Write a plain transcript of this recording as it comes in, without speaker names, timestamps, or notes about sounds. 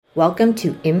Welcome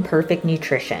to Imperfect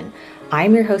Nutrition.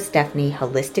 I'm your host, Stephanie,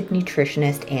 holistic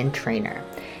nutritionist and trainer.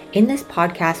 In this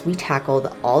podcast, we tackle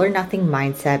the all or nothing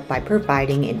mindset by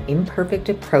providing an imperfect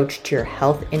approach to your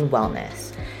health and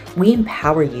wellness. We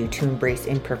empower you to embrace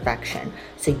imperfection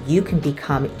so you can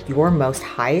become your most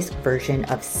highest version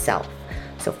of self.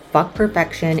 So fuck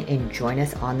perfection and join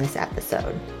us on this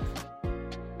episode.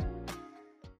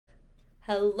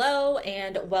 Hello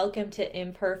and welcome to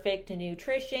Imperfect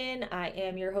Nutrition. I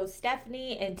am your host,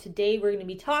 Stephanie, and today we're going to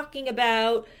be talking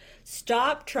about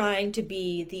stop trying to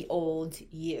be the old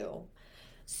you.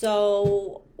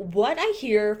 So, what I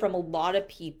hear from a lot of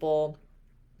people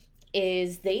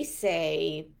is they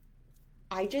say,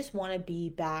 I just want to be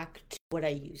back to what I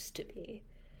used to be.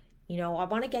 I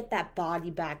want to get that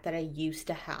body back that I used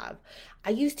to have.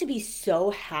 I used to be so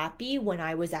happy when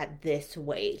I was at this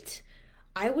weight.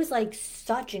 I was like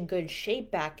such in good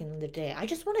shape back in the day. I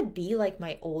just want to be like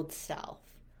my old self.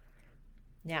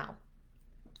 Now,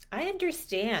 I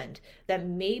understand that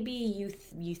maybe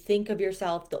you think of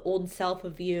yourself, the old self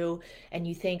of you, and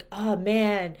you think, "Oh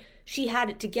man, she had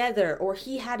it together or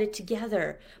he had it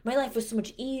together. My life was so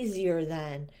much easier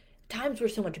then. Times were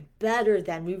so much better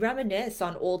then." We reminisce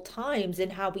on old times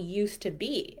and how we used to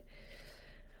be.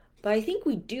 But I think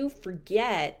we do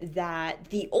forget that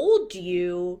the old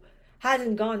you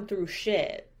hasn't gone through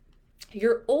shit.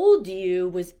 Your old you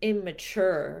was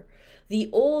immature. The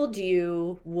old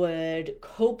you would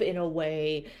cope in a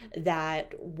way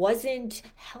that wasn't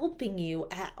helping you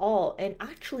at all and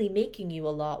actually making you a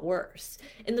lot worse.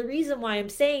 And the reason why I'm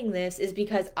saying this is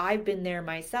because I've been there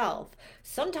myself.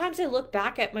 Sometimes I look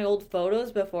back at my old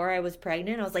photos before I was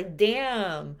pregnant. I was like,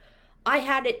 damn, I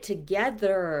had it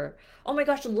together. Oh my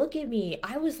gosh, look at me.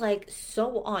 I was like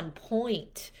so on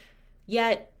point.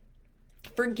 Yet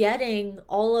forgetting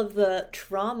all of the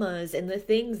traumas and the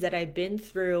things that I've been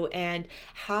through and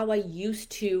how I used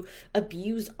to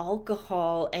abuse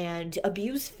alcohol and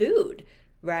abuse food,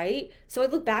 right? So I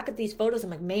look back at these photos, I'm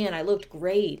like, man, I looked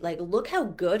great. Like, look how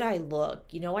good I look.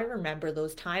 I remember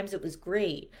those times. It was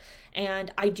great.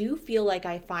 And I do feel like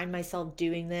I find myself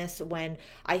doing this when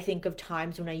I think of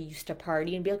times when I used to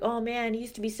party and be like, oh man, it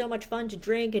used to be so much fun to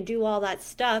drink and do all that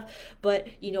stuff. But,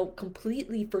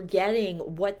 completely forgetting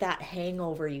what that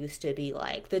hangover used to be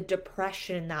like, the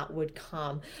depression that would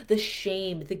come, the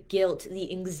shame, the guilt, the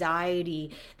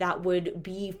anxiety that would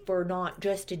be for not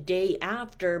just a day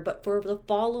after, but for the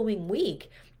following week,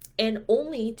 and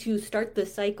only to start the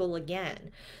cycle again.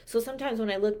 So sometimes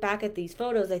when I look back at these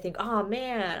photos, I think, oh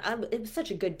man, it was such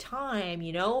a good time.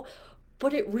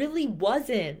 But it really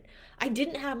wasn't. I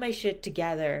didn't have my shit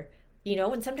together.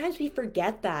 And sometimes we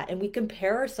forget that and we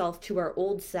compare ourselves to our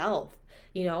old self.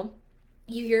 You know,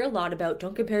 you hear a lot about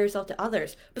don't compare yourself to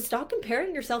others, but stop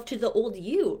comparing yourself to the old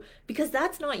you because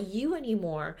that's not you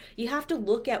anymore. You have to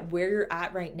look at where you're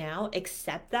at right now,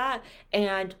 accept that,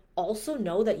 and also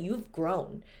know that you've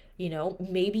grown.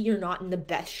 Maybe you're not in the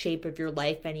best shape of your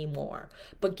life anymore,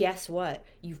 but guess what?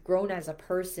 You've grown as a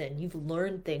person, you've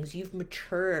learned things, you've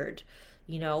matured,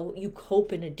 you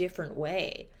cope in a different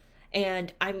way.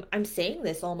 And I'm saying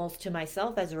this almost to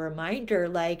myself as a reminder,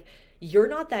 like, you're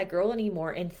not that girl anymore.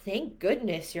 And thank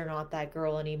goodness you're not that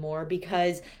girl anymore,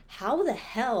 because how the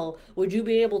hell would you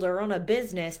be able to run a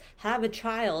business, have a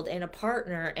child and a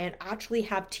partner, and actually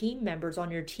have team members on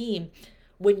your team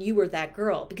when you were that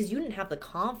girl? Because you didn't have the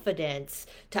confidence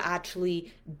to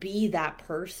actually be that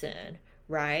person,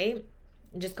 right?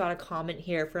 Just got a comment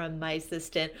here from my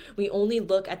assistant. We only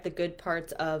look at the good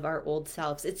parts of our old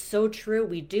selves. It's so true.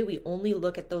 We do. We only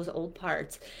look at those old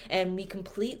parts and we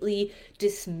completely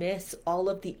dismiss all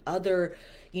of the other,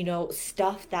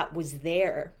 stuff that was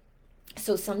there.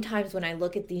 So sometimes when I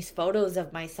look at these photos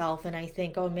of myself and I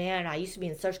think, oh man, I used to be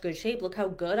in such good shape. Look how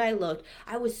good I looked.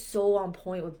 I was so on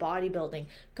point with bodybuilding,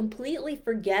 completely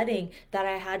forgetting that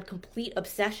I had complete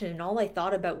obsession and all I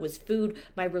thought about was food.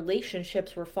 My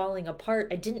relationships were falling apart.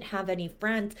 I didn't have any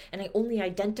friends and I only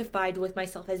identified with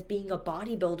myself as being a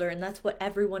bodybuilder, and that's what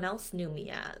everyone else knew me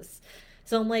as.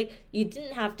 So I'm like, you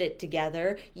didn't have it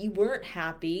together. You weren't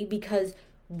happy because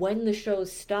when the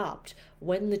shows stopped,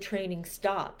 when the training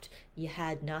stopped, you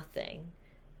had nothing.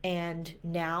 And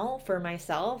now for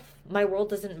myself, my world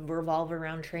doesn't revolve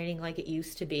around training like it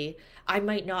used to be. I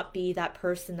might not be that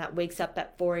person that wakes up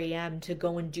at 4 a.m. to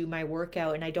go and do my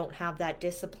workout, and I don't have that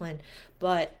discipline,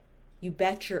 but you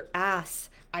bet your ass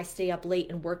I stay up late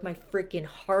and work my freaking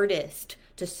hardest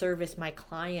to service my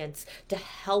clients, to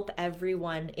help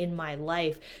everyone in my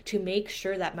life, to make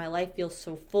sure that my life feels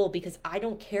so full, because I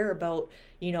don't care about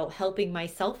helping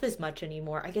myself as much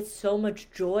anymore. I get so much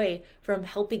joy from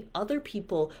helping other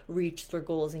people reach their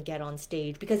goals and get on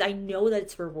stage because I know that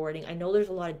it's rewarding. I know there's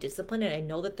a lot of discipline, and I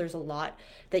know that there's a lot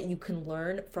that you can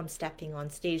learn from stepping on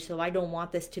stage. So I don't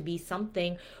want this to be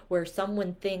something where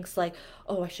someone thinks like,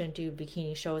 oh, I shouldn't do a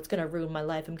bikini show. It's going to ruin my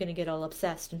life. I'm going to get all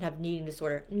obsessed and have an eating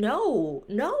disorder. No,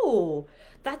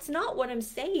 that's not what I'm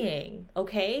saying,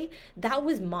 okay? That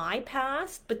was my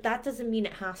past, but that doesn't mean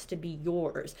it has to be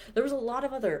yours. There was a lot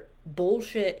of other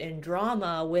bullshit and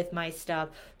drama with my stuff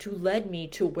to lead me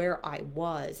to where I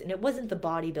was. And it wasn't the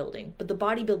bodybuilding, but the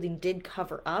bodybuilding did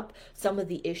cover up some of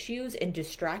the issues and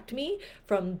distract me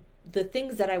from the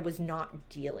things that I was not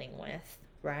dealing with,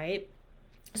 right?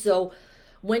 So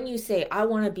when you say, I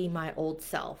want to be my old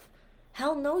self,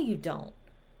 hell no, you don't.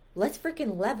 Let's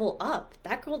freaking level up.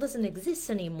 That girl doesn't exist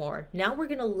anymore. Now we're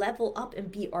going to level up and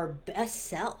be our best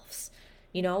selves.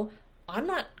 I'm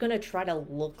not going to try to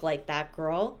look like that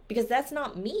girl because that's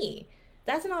not me.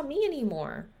 That's not me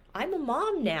anymore. I'm a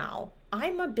mom now.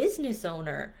 I'm a business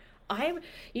owner. I'm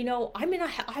in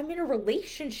a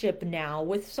relationship now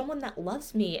with someone that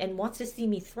loves me and wants to see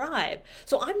me thrive.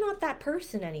 So I'm not that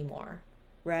person anymore,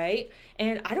 right?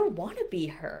 And I don't want to be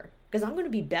her because I'm going to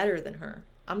be better than her.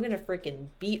 I'm going to freaking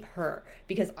beat her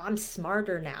because I'm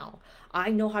smarter now.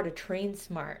 I know how to train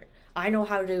smart. I know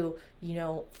how to,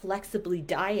 flexibly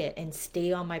diet and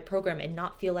stay on my program and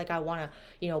not feel like I want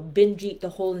to, binge eat the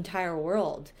whole entire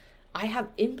world. I have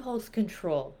impulse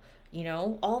control,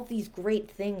 all these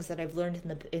great things that I've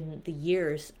learned in the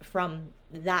years from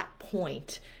that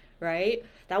point, right?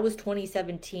 That was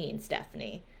 2017,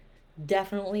 Stephanie.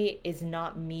 Definitely is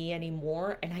not me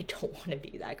anymore, and I don't want to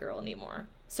be that girl anymore.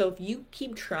 So if you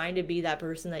keep trying to be that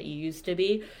person that you used to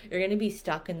be, you're going to be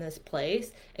stuck in this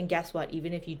place. And guess what?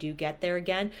 Even if you do get there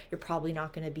again, you're probably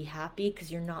not going to be happy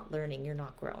because you're not learning, you're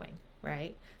not growing,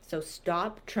 right? So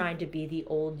stop trying to be the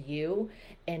old you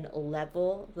and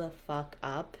level the fuck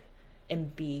up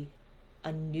and be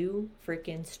a new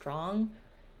freaking strong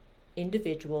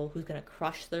individual who's going to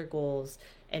crush their goals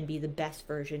and be the best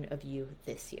version of you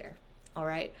this year. All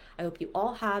right? I hope you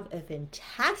all have a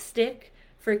fantastic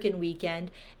freaking weekend,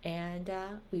 and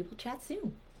we will chat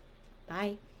soon.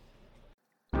 Bye.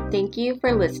 Thank you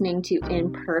for listening to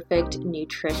Imperfect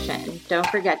Nutrition. Don't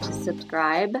forget to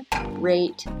subscribe,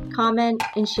 rate, comment,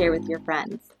 and share with your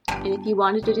friends. And if you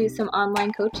wanted to do some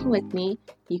online coaching with me,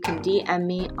 you can DM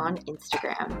me on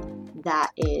Instagram. That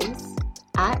is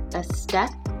at a step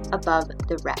above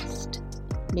the rest.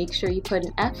 Make sure you put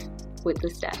an F with the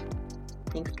step.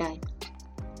 Thanks, guys.